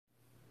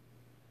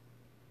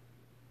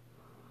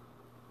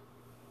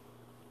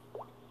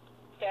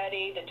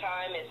study. The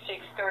time is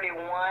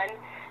 6:31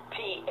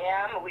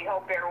 p.m. We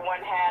hope everyone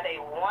had a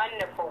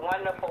wonderful,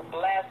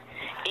 blessed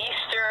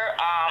Easter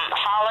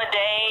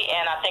holiday,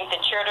 and I think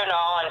the children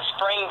are on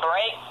spring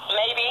break,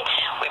 maybe.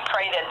 We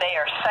pray that they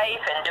are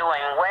safe and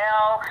doing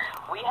well.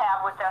 We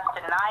have with us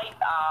tonight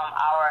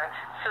our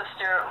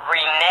sister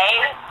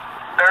Rene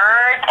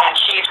Byrd, and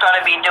she's going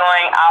to be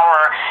doing our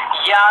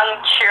young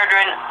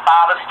children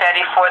Bible study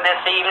for this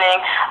evening.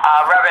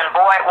 Reverend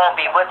Boyd won't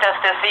be with us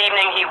this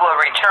evening. He will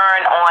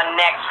return on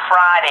next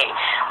Friday.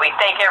 We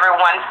thank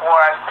everyone for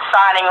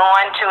signing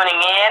on,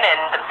 tuning in,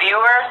 and the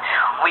viewers.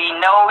 We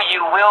know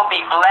you will be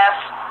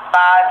blessed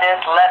by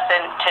this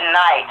lesson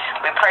tonight.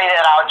 We pray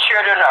that our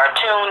children are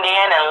tuned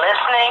in and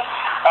listening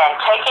and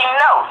taking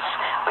notes.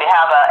 We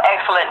have an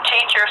excellent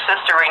teacher,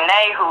 Sister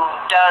Rene, who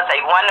does a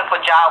wonderful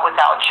job with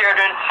our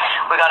children.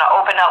 We're going to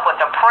open up with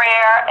a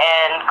prayer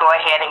and go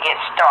ahead and get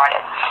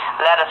started.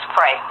 Let us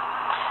pray.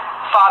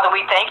 Father,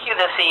 we thank you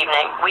this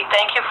evening. We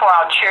thank you for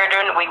our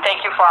children. We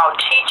thank you for our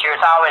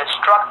teachers, our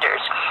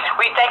instructors.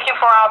 We thank you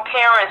for our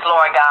parents,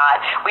 Lord God.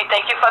 We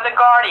thank you for the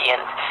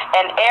guardians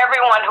and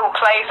everyone who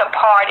plays a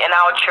part in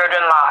our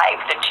children's lives,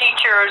 the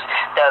teachers,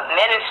 the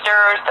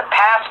ministers, the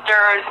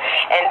pastors,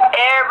 and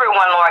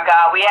everyone, Lord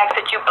God. We ask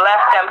that you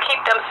bless them, keep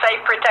them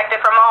safe,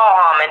 protected from all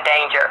harm and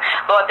danger.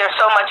 Lord, there's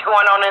so much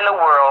going on in the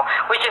world.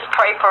 We just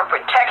pray for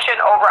protection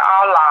over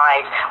our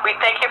lives. We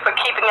thank you for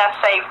keeping us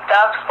safe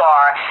thus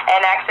far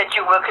and ask that you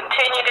will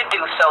continue to do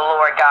so,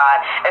 Lord God,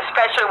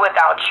 especially with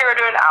our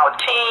children, our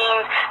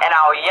teens, and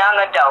our young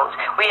adults.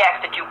 We ask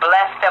that you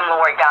bless them,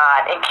 Lord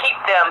God, and keep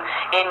them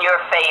in your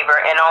favor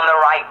and on the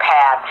right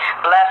path.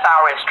 Bless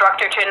our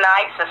instructor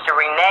tonight, Sister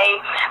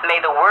Rene. May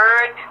the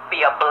word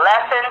be a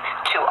blessing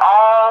to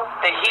all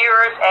the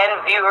hearers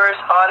and viewers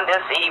on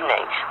this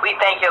evening. We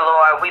thank you,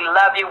 Lord. We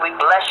love you. We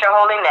bless your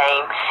holy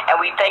name.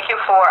 And we thank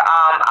you for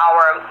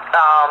our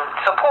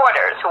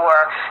supporters who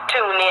are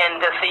tuned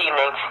in this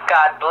evening.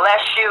 God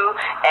bless you,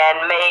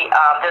 and may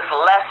this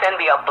lesson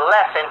be a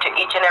blessing to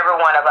each and every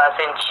one of us.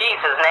 In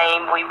Jesus'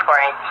 name we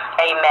pray.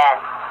 Amen.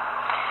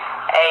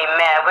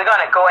 Amen. We're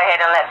going to go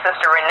ahead and let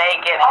Sister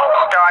Rene get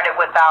started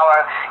with our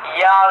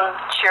young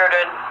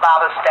children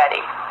Bible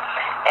study.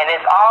 And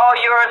it's all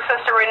yours,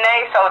 Sister Rene,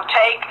 so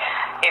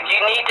if you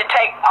need to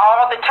take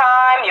all the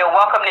time, you're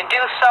welcome to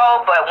do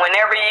so, but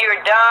whenever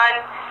you're done,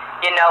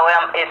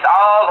 it's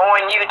all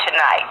on you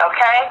tonight,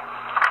 okay?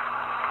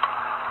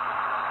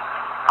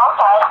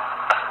 Okay.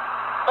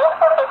 This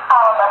book is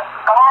called The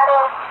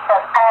Garden, the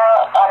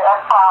Parent, and the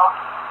Salt.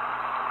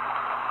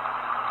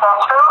 The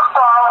true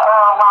story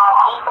of why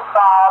Jesus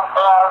died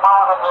and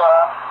rose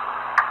again.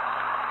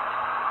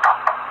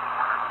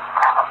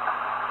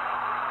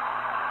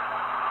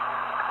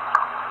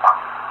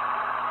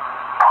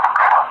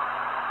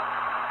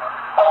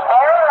 A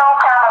very long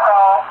time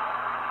ago,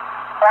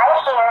 right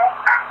here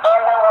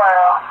in the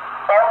world,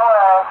 there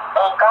was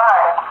a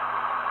garden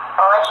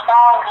for which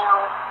God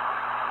used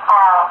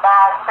how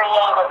God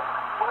created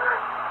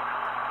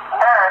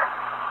earth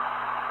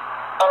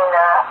in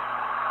the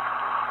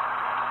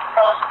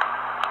space.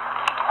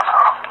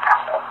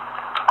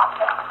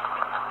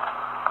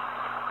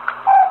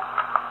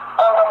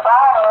 In the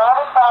garden,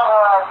 everything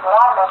was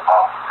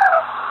wonderful.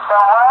 The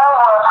world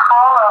was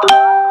full of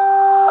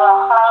and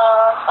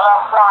flames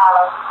and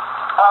flowers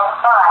and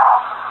fun.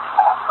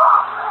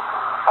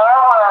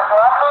 There was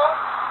nothing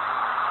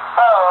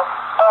bad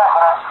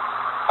ever.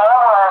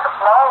 There was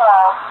no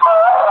one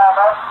bad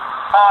ever,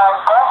 and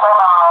that's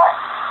all.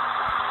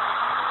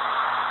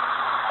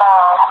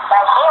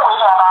 Like here we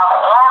have all the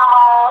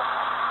animals,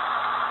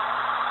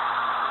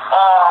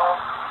 and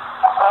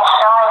they're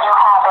showing you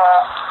how the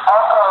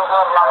animals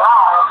in the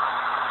life.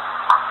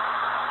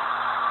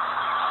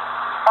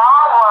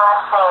 God was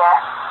there.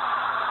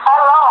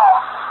 Hello,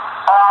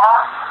 Adam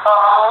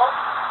and Eve.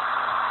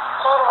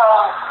 He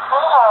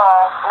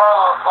had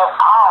made it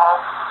all.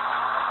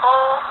 He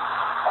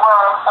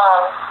was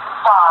in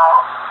charge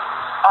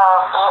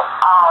of it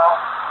all.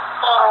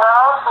 He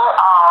loved it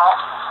all.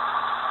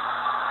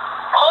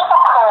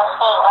 People could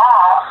see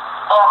God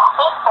and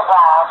speak to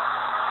God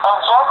and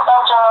just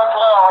enjoy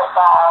being with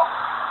God.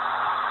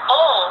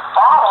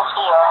 God is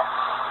here.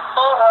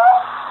 He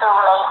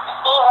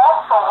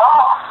wants to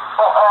walk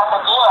with us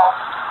again.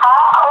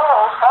 How cool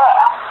is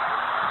that?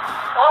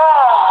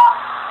 Yay!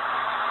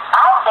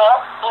 I bet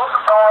it's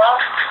going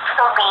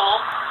to be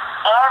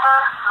ever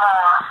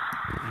more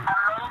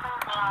amazing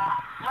than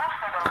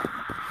yesterday.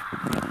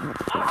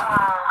 It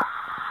was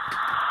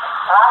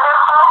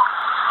wonderful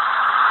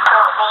to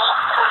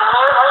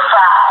live with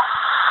God,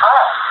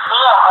 but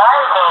then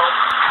one day,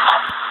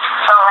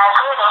 so right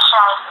here they're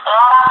showing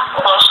Adam,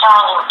 they're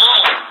showing you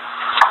Eve.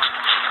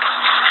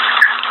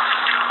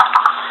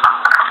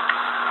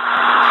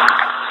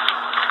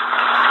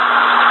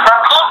 The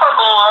people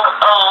did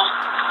a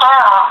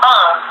terrible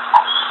thing.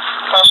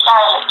 They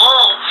showing you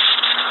Eve,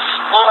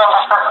 giving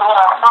the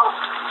forbidden fruit,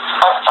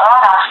 and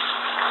Adam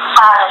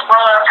found his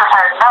way into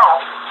her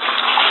nose.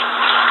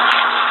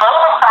 They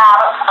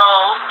decided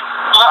they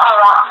didn't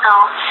want to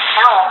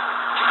do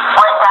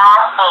what God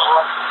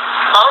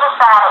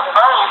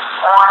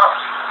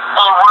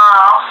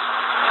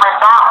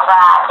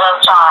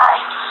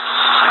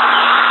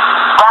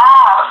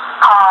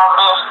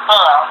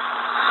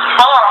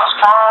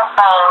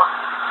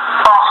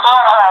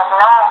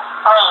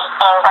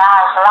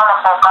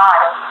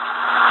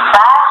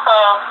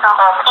to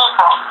the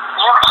people,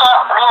 "You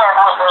can't live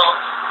with me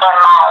in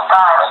my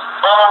garden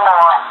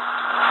anymore."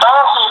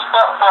 And he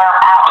sent them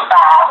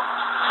outside.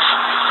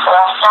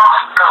 Let's not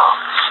go.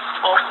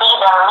 You see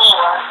them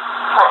leaving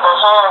with their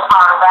heads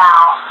hung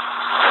down.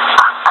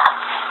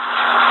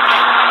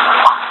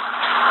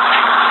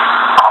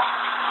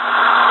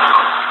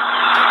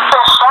 To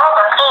show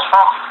the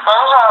people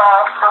they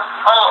had to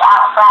stay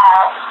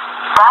outside,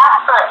 God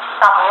put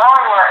some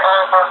warrior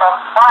angels in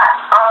front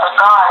of the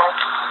garden.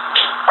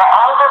 The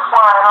angels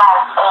were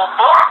like a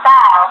big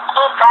sign,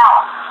 "Keep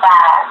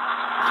outside."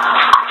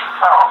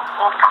 So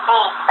you can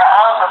see the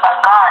angels are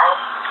guarding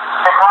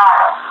the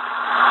garden.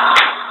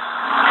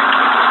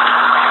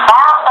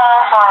 Now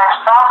things were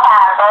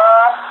sometimes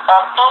bad,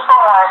 and people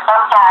were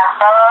sometimes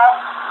bad,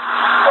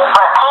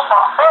 but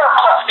people still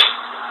kept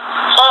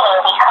hidden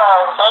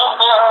because they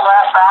didn't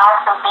want God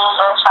to be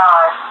in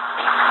charge.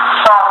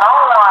 So no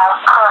one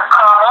could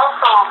come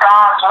into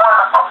God's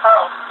wonderful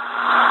place.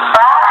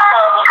 God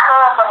said,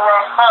 "Because of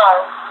your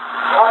sins,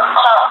 you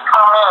can't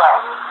come in."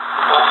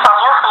 So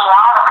you see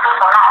all the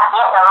people not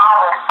getting along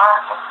with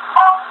person.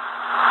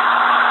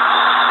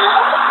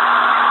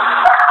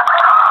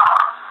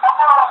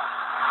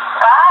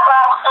 God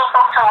brought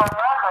people to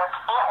remember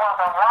it was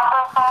a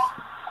wonderful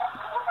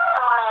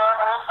to live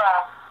with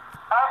Him.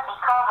 But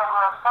because of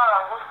your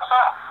sins, you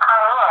can't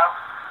come in.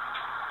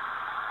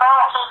 So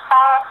He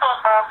told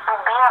people to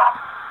build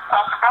a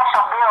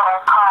special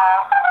building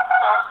called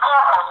His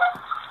temple,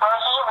 where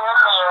He would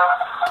live.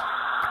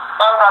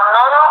 In the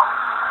middle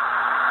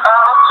of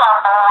the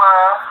temple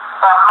was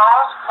the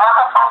most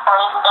wonderful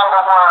place in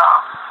the world.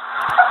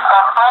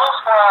 The place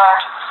where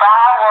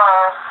God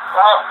was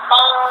with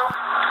things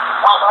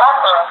with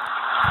nothing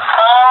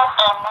said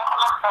and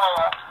nothing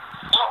said.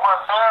 It was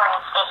very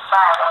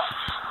exciting.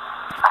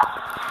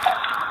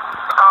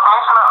 So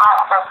this looked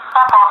like the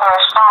temple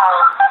they're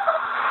showing.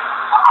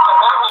 And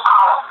then we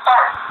call it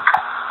church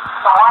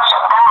to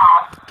worship God.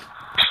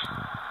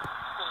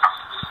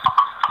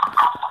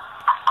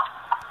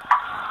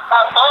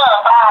 But then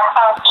God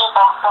told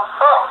people to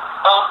put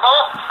a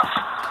big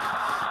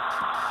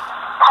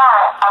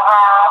current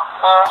around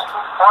this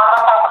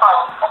wonderful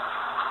place.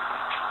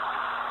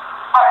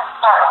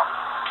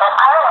 The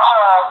current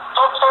had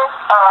pictures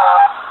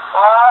of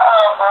royal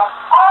angels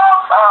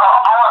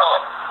on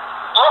it.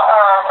 It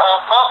was a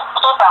big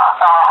keep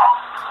outside,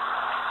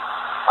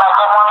 like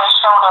the one that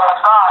showed in the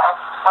garden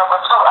with the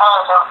two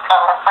angels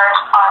in the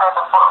first part of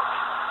the book.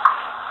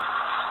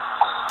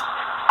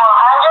 For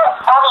hundreds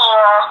of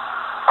years,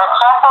 the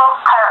temple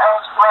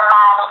curtains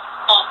reminded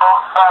people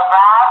that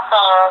God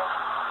says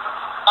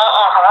it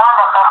is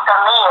wonderful to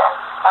live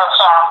with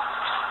Him.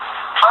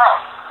 But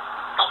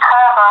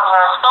because of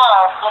your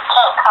sins, you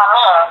can't come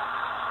in.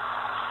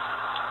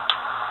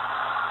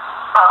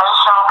 So they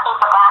show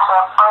people down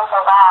here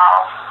praising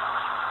God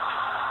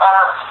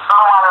and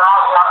someone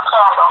lighting a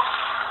candle.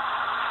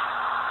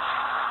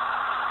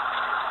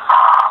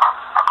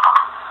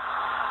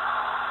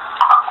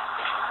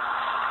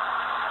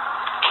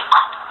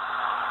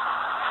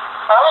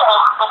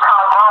 Babies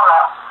become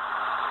grown-up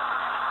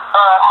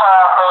and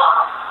have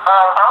babies.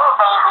 And those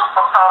babies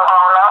become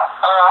grown-up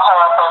and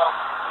have babies.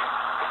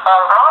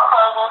 And those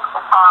babies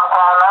become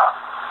grown-up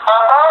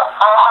and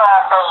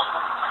have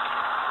babies.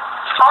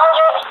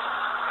 Hundreds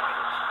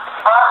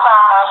of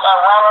summers and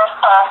winters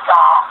pass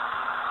by,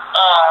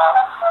 and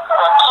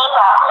the keep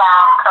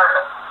outside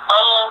curtain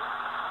stays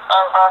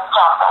in the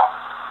temple.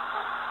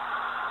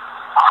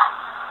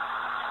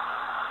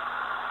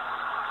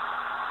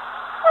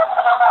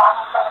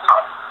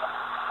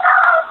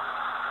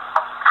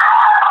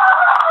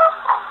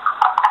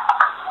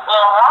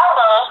 Then one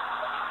day,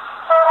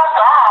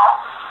 God,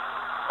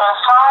 the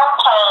Son,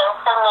 came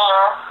to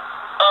live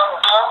in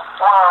this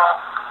world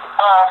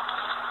as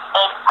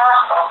a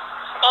person.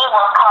 He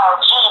was called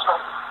Jesus.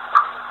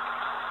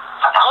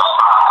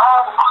 Jesus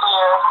only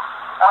hears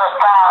what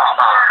God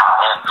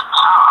says.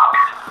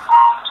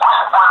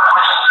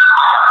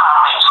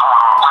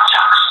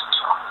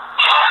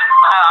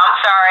 Oh, I'm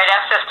sorry.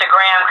 That's Sister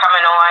Graham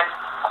coming on.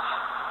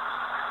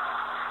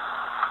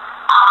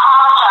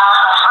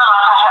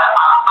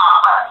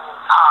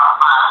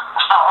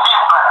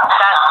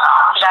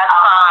 That's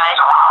fine.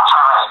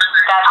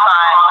 That's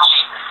fine.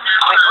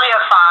 We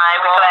are fine.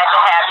 We're glad to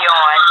have you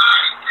on.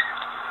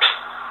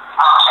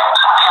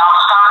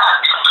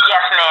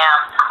 Yes, ma'am.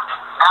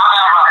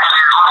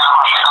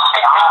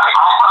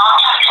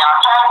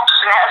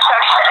 That's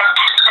okay.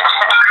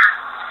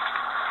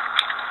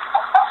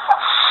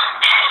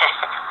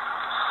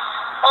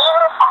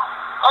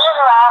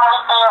 Jesus always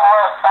did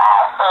what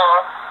God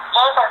said.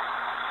 Jesus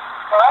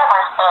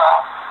never said.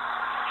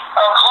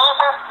 When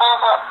Jesus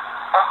visited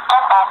the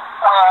temple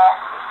where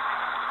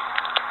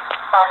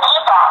the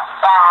keep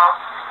outside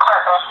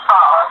curtains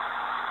fallen.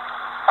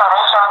 So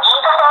they show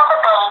Jesus as a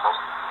baby,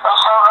 they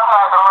show him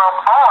as a little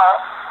boy,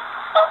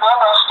 and then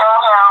they show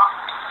him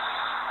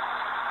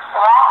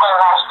walking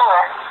right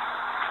here.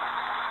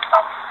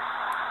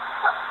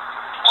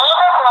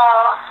 Jesus knew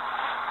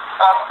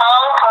that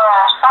things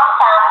were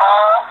sometimes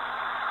bad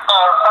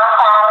and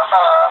sometimes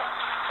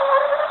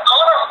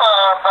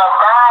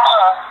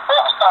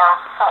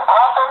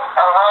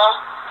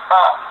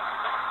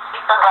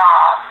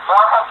God,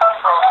 wonderful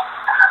place,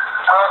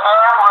 where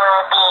there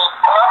will be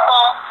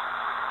nothing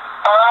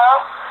bad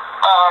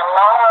and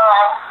no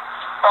one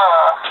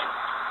sad.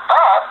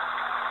 But,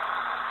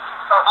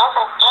 so this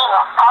is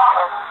Jesus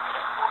talking.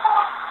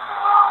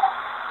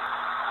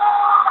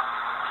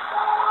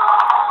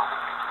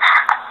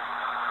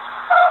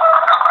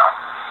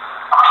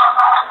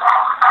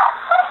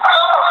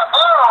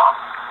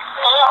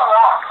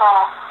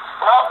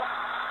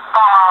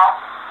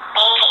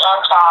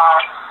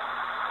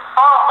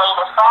 They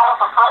decided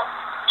to put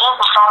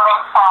Jesus on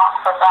this path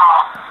to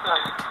die.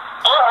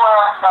 It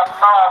was the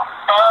most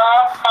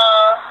bad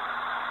thing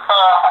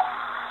that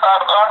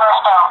had ever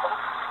happened.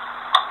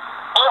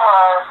 It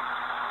was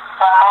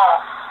the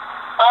most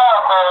bad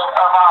day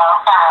of all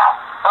time.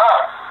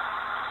 But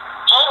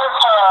Jesus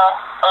had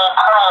a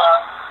plan.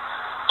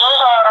 He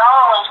had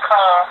always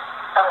planned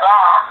to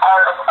die on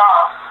the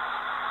cross.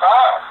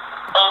 What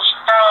a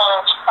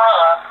strange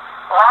plan.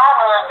 Why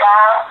would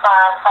God's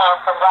Son plan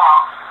to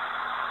die?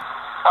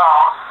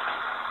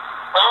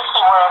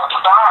 Lucy was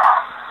dark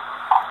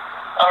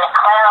in the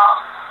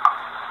clouds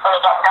when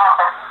it got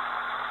darker.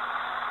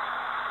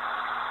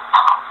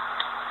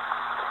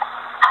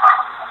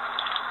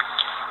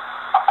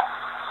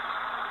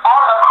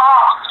 On the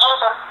cross,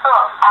 Jesus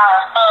took our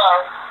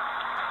sins,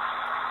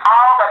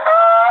 all the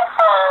bad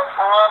things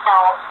we do,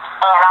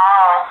 and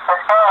all the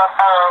sad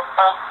things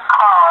they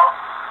cause.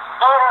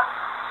 Jesus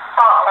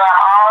took them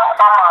all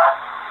from us,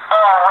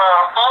 and when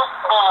He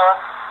did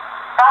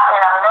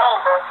something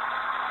amazing,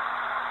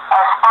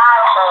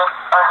 astonishing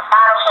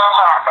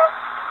happened.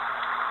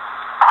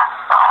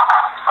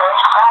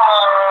 There's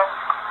something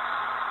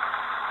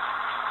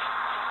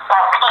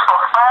like people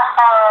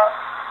frustrated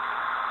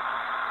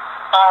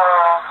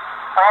and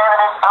wherever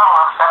this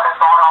goes, stuff is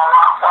going on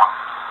like that.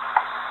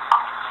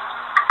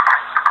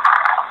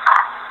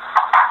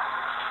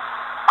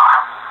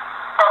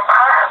 The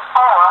curtain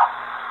floor,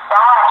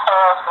 God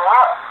has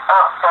ripped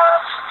up the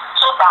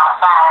sheep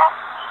outside.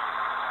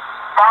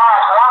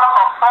 God's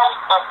wonderful place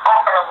is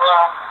open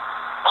again.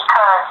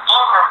 Because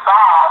Jesus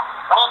died,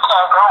 we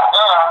can go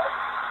in.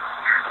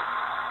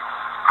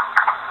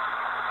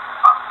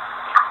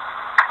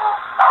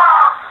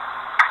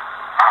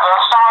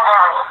 And shine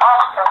their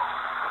reaction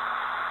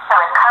to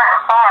the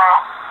curtain fire.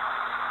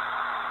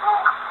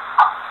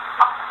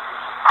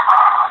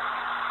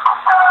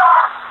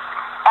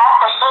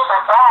 After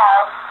Jesus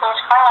died, His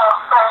friends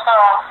put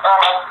Him in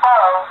a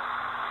tomb.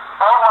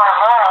 They were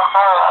very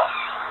sad.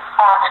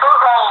 For 2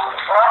 days,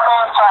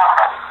 nothing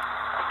happened.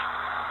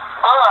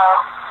 Then,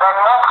 the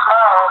next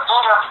morning,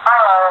 Jesus'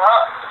 friend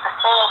went to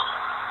see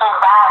His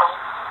body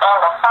in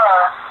the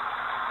tomb.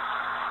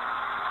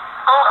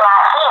 He's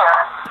not here,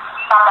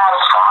 somebody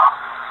shouted.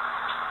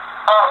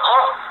 And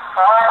it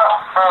wasn't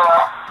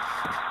there.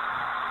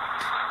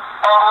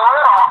 A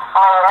little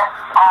later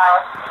on,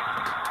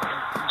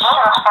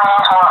 Jesus'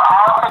 friends were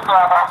all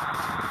together.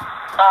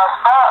 And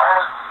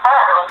certainly,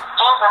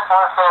 Jesus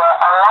was there,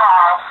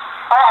 alive.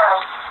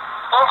 Certainly,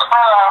 His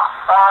friends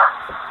were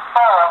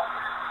sad.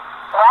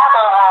 Now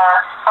they were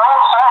so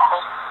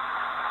happy.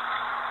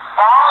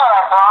 God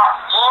had brought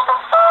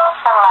Jesus back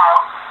to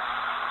life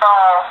so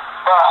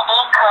that He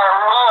could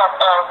live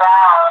in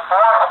God's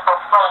wonderful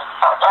place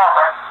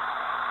forever.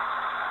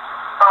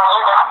 So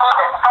you can see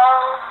the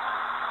tomb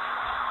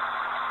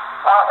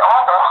was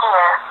over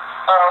here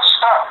and was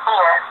shut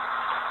here.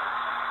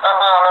 And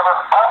then it was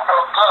open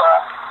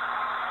again.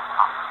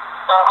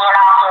 And then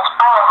all His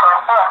friends were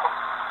happy.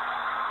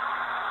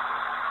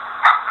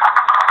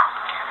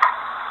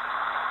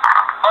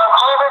 And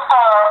Jesus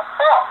has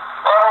sent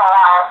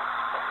everyone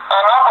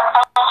an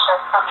invitation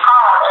to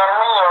come and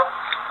live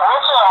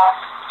with Him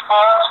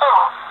there too.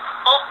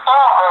 He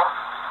told us,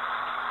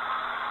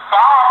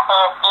 God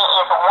says it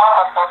is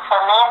wonderful to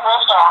live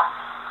with Him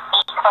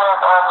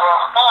because of your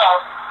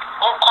sins.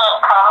 You can't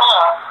come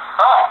in,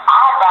 but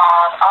I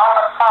died on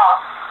the cross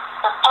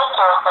to take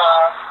your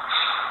sins.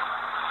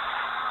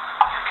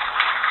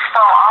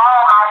 So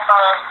all my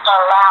friends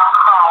can now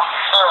come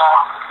in.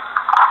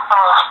 So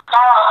it's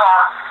showing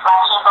Him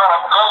like He's in a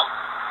gate.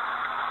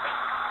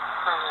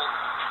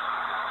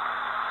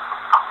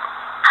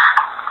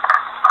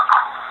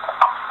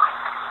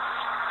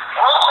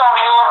 We can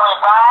live with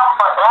God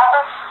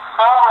forever.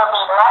 There will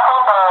be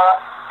nothing bad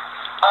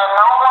and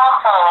no more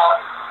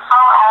sin.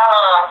 Come on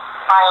in,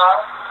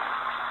 friends.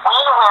 We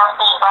will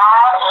see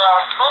God and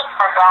speak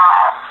to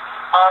God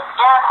and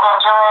just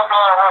enjoy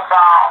being with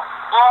God,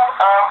 just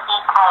as He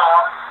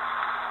planned.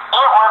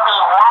 It will be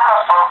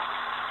wonderful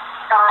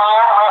to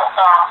live with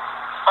Him,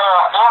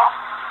 and it's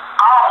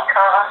all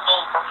because of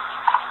Jesus.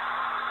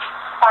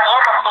 So you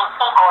can see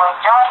people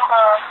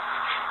rejoicing.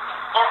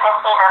 You can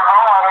see the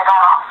Lord is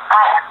on a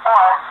bright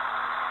horse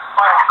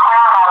with His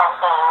crown on His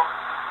head.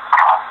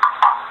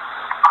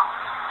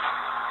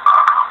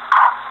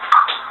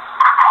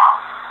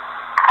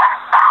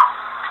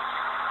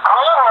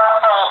 We will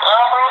say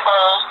every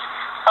day,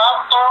 thank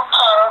you,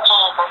 King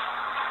Jesus.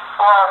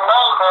 You're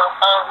amazing,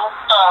 and you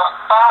can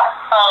start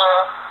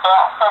saying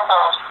that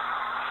today.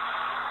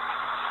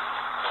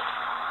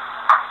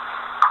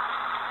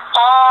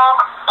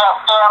 and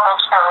tell the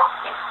truth.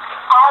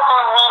 How do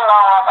we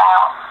know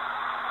about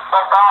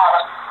the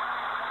garden,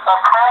 the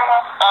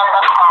curtain, and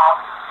the cross?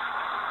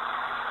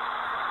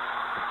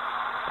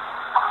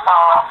 So,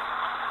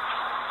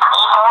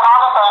 he goes on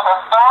to say the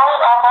story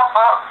of the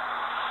book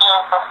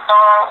is the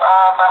story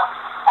of the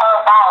whole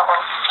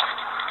Bible,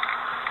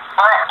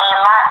 but a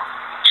lot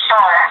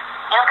shorter.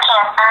 You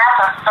can find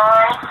the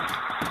story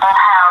of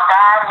how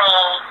God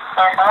made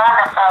this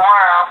wonderful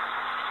world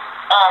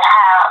and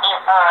how it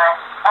was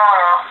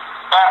ordered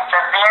at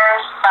the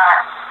very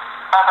start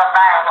of the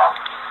Bible.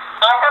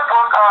 In the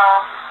book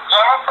of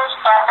Genesis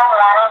chapter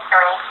 1 and 3,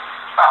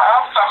 the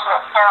Old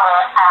Testament tells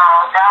us how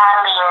God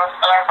lives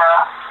in the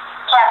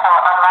temple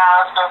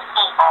among his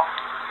people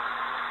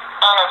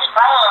and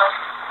explains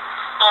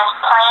his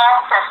plan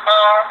to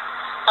send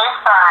his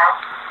son.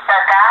 The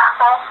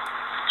gospel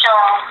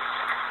shows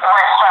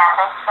what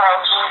happened when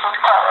Jesus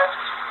came.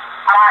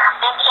 Mark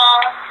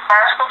 15,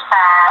 verses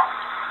 5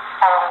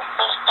 and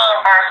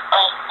 16, verse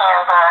 8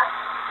 tells us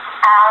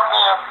how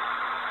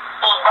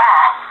he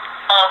died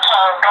and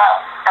came back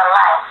to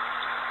life.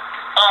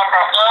 And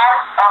the end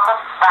of the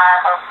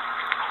Bible,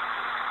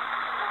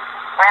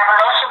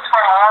 Revelation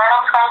 21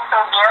 and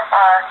 22 gives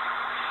us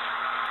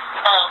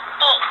a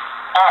peek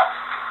at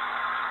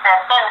the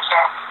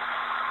future,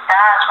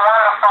 God's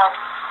wonderful,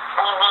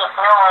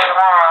 renewing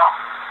world.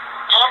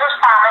 Jesus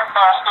promised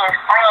that his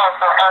friends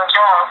will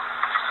enjoy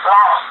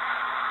life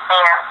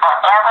there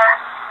forever.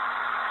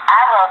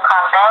 I will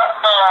come back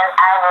and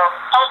I will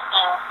take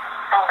you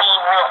to be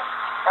with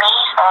me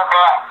so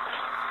that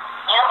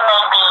you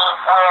may be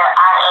where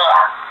I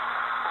am.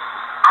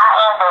 I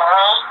am the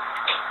way.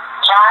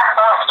 John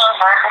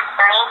 14 verses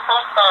 3 and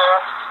 6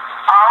 says,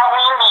 all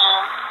we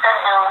need to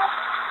do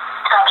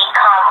to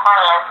become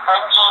friends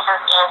with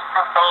Jesus is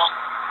to be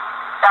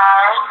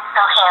sorry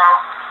to him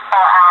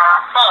for our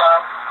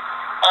sins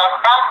and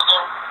thank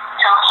you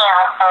to him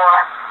for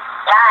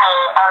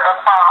dying on the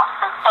cross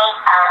to take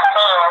our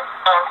sins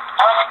and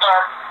ask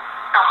him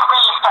to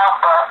please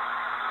help us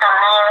to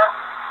live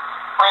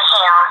with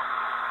him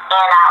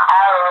in our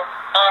own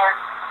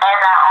as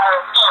our own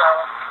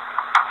feelings.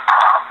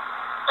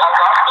 And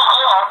that's the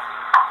end.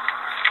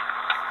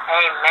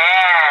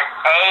 Amen.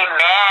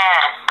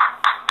 Amen.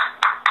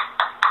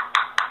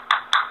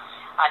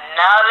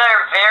 Another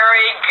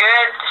very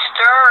good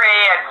story,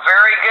 a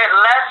very good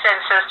lesson,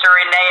 Sister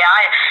Renee.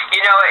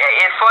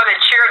 It's for the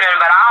children,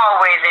 but I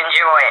always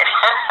enjoy it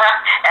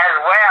as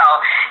well.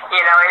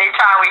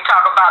 Anytime we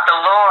talk about the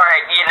Lord,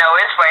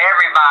 it's for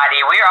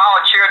everybody. We're all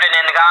children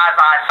in God's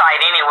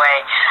eyesight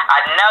anyway.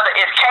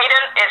 Is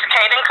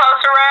Caden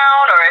close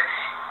around, or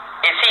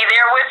is he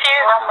there with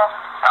you?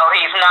 Oh,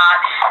 he's not.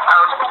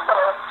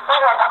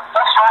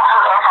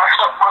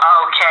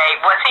 Okay.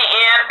 Was he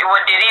in?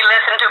 Did he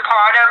listen to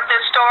part of the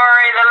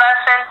story, the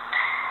lesson?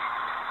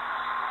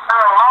 I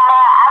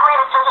read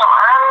it to him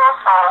earlier,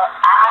 so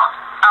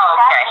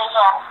okay.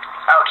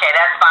 Okay,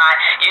 that's fine.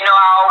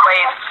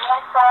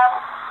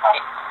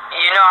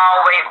 I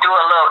always do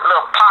a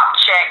little pop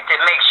check to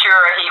make sure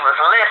he was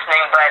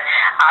listening, but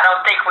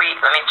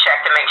let me check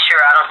to make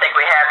sure. I don't think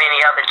we have any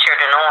other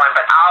children on,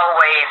 but I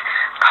always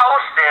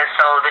post this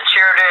so the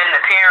children,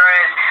 the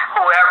parents,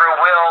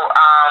 whoever will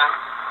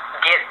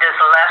get this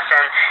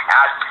lesson,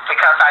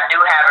 because I do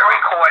have it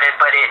recorded,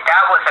 but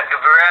that was a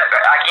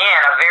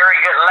very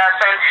good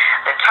lesson.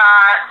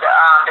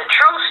 The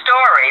true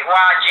story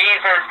why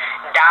Jesus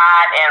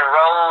died and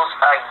rose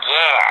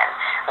again.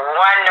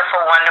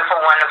 Wonderful, wonderful,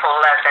 wonderful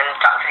lesson.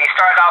 He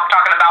started off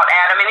talking about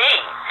Adam and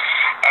Eve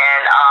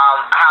and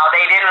how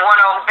they didn't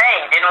want to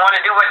obey, didn't want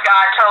to do what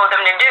God told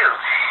them to do.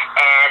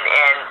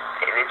 And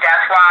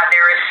that's why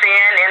there is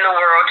sin in the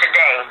world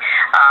today.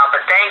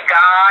 But thank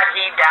God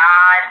he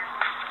died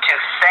to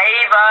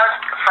save us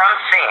from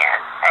sin.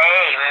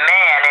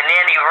 Amen. And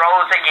then he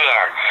rose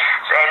again.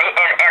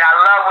 And I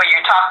love when you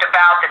talked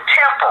about the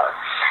temple,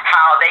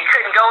 how they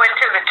couldn't go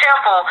into the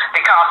temple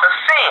because of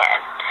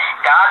sin.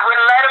 God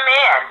wouldn't let them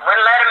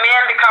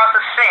in because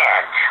of sin.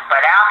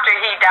 But after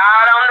he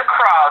died on the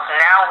cross,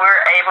 now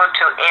we're able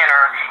to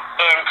enter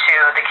into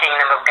the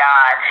kingdom of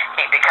God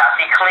because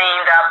he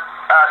cleaned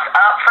us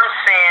up from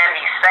sin.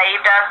 He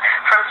saved us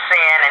from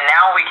sin, and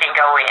now we can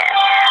go in.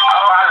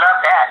 Oh, I love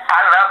that.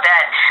 I love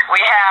that. We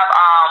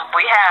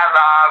have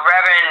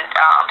Reverend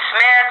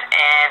Smith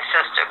and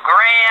Sister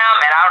Graham,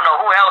 and I don't know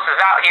who else is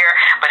out here,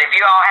 but if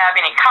you all have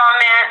any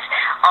comments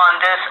on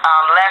this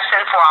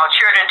lesson for our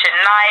children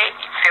tonight,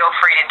 feel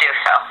free to do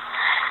so.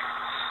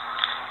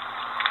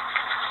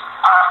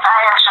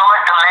 I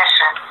enjoyed the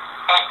lesson.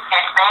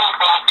 It made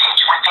me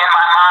teach within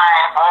my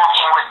mind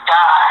walking with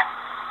God,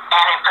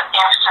 and it put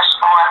emphasis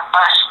on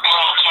us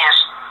being his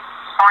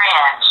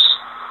friends.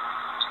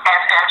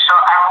 And so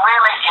I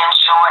really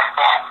enjoyed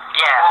that.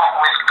 Yeah.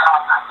 Walk with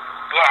God.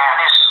 Yeah. In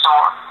this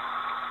story.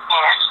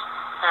 Yes.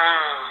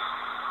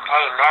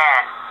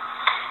 Amen.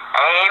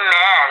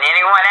 Amen.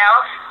 Anyone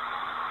else?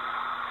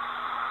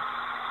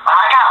 Well,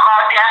 I got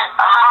logged in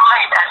a little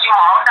late, as you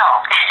all know.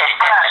 I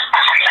just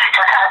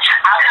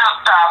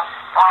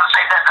want to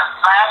say that the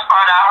last last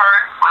part I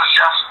heard was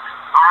just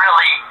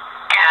really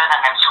good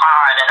and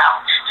inspiring, and I'm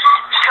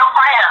still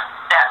praying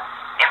that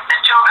if the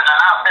children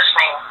are not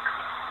listening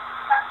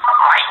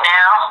right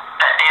now,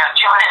 that they're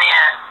tuning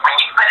in when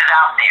you put it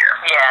out there.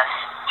 Yes.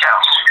 So,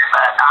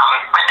 but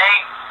when they,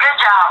 good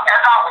job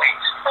as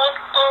always.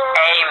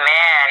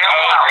 Amen.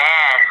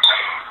 Amen.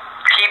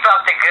 Keep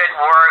up the good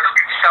work.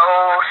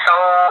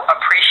 So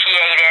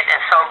appreciated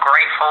and so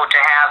grateful to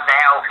have the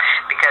help,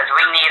 because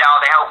we need all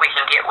the help we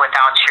can get with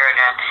our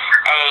children.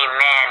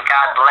 Amen.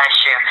 God bless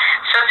you.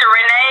 Sister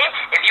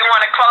Renee, if you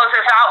want to close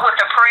us out with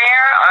a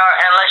prayer,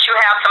 unless you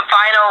have some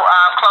final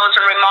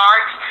closing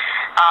remarks,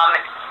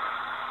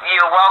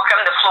 you're welcome.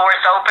 The floor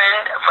is open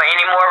for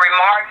any more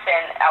remarks,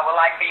 and I would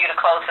like for you to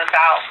close us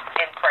out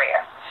in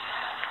prayer.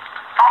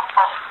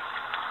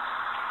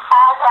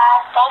 Father God,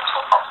 thank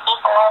you for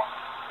keeping us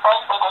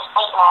safely this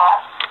week, Lord.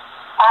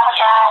 Father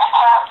God,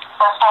 help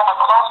us have a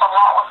closer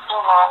walk with you,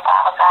 Lord,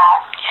 Father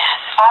God.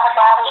 Yes. Father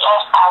God, we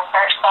ask our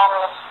church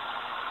families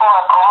who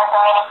are going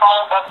through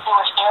anything that you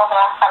will shield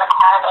them from the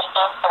crown of their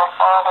heads to the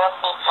sole of their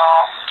feet,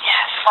 Lord.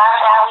 Yes. Father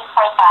God, we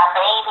pray for our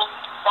babies,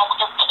 that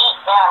you keep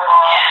them,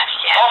 Lord.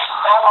 Yes. There's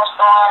so much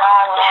going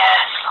on, Lord,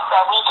 Yes.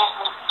 that we just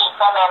need to keep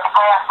them in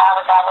prayer,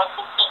 Father God, that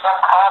you keep them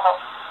covered.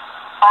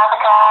 Father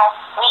God,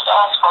 we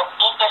ask for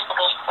teachers to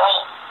be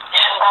safe.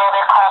 You know,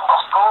 they're calling for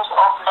schools to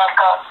open back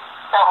up.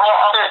 So we're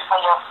asking for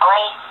your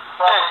grace,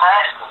 your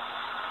mercy,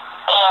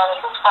 and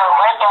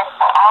surrender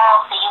to all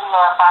to you,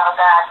 Lord, Father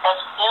God, that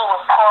you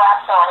will pour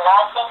out your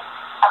anointing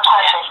upon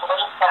this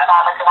nation,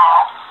 Father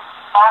God.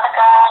 Father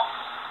God,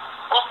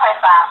 we pray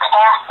for our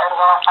pastor,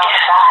 Lord, Father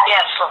God.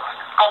 Yes, Lord.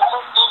 And you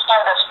give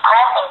him the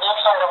strength and give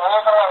him the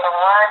wisdom and the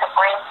word to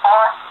bring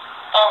forth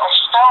and to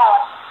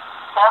show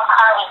your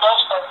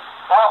congregation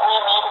what we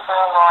need to do,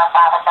 Lord,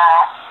 Father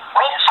God.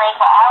 We pray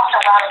for all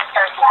surrounding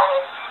churches in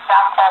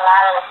South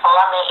Carolina and the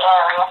Columbia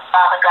area,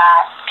 Father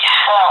God,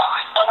 that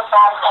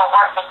everybody can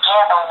work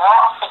together,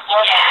 walk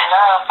together in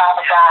love,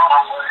 Father God.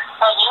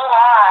 For you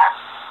are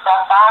the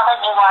Father,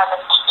 you are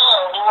the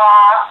King, you are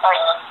our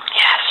friend.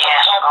 Yes,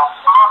 yes. And our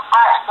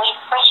hearts, we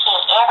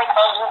appreciate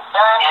everything you've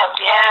done for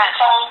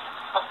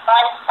 2021.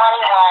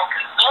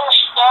 You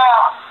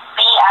shall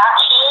be our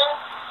King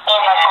in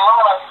the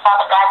glory,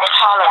 Father God, that you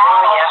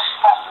Hallelujah.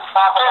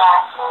 Father God.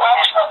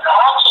 That's what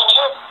watching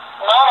is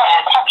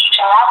manifest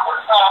throughout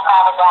this land,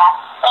 Father God.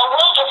 And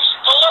we just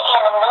see it in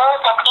the news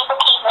that people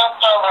keep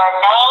mentioning your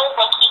name,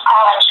 they keep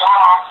calling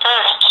God.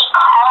 They keep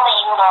calling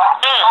you, Lord.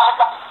 Father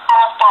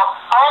God, for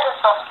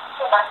presence of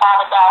Jesus,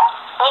 Father God.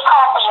 We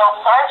call for your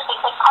mercy.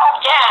 We call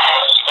for your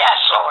Yes,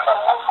 Lord.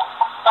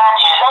 God,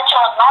 let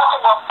your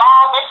anointing will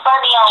fall this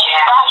Sunday on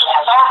Sunday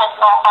service,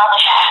 Lord, Father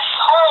God.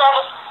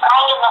 Whoever's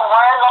bringing the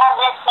word, Lord,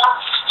 let them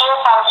hear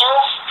from you,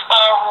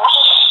 and we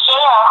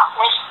shall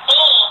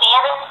receive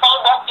everything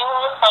that you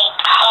will say.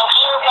 In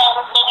Jesus' name,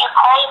 we give you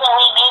praise and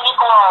we give you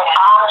glory.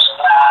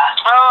 Amen.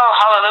 Oh,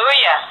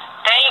 hallelujah.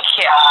 Thank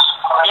you.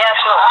 Yes,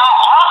 Lord.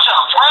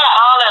 Awesome.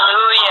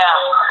 Hallelujah.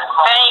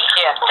 Thank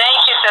you. Thank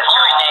you, Sister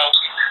Renee.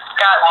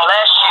 God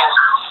bless you.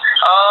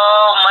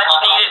 Oh, much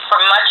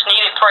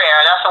needed prayer.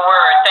 That's a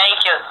word.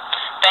 Thank you.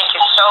 Thank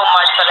you so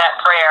much for that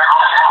prayer.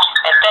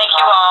 And thank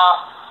you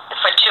all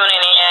for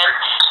tuning in.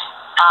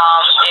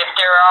 If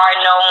there are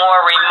no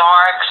more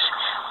remarks,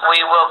 we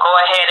will go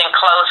ahead and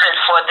close it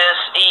for this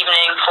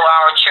evening for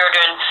our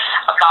children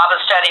Bible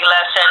study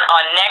lesson.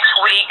 On next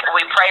week,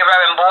 we pray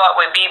Reverend Byrd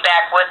will be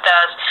back with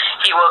us.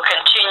 He will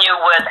continue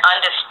with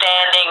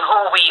understanding who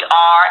we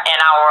are and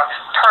our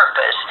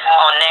purpose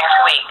on next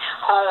week.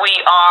 Who we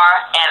are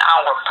and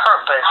our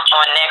purpose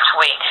on next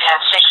week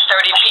at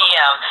 6:30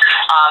 p.m.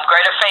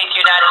 Greater Faith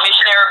United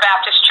Missionary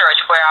Baptist Church,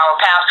 where our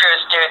pastor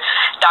is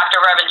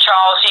Dr. Reverend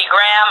Charles E.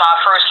 Graham. Our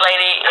First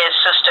Lady is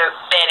Sister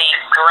Betty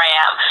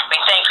Graham.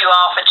 We thank you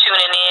all for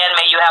tuning in.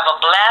 May you have a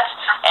blessed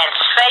and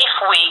safe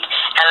week,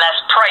 and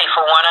let's pray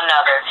for one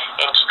another.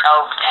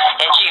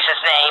 In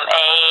Jesus' name,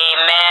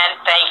 amen.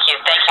 Thank you,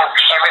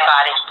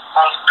 everybody.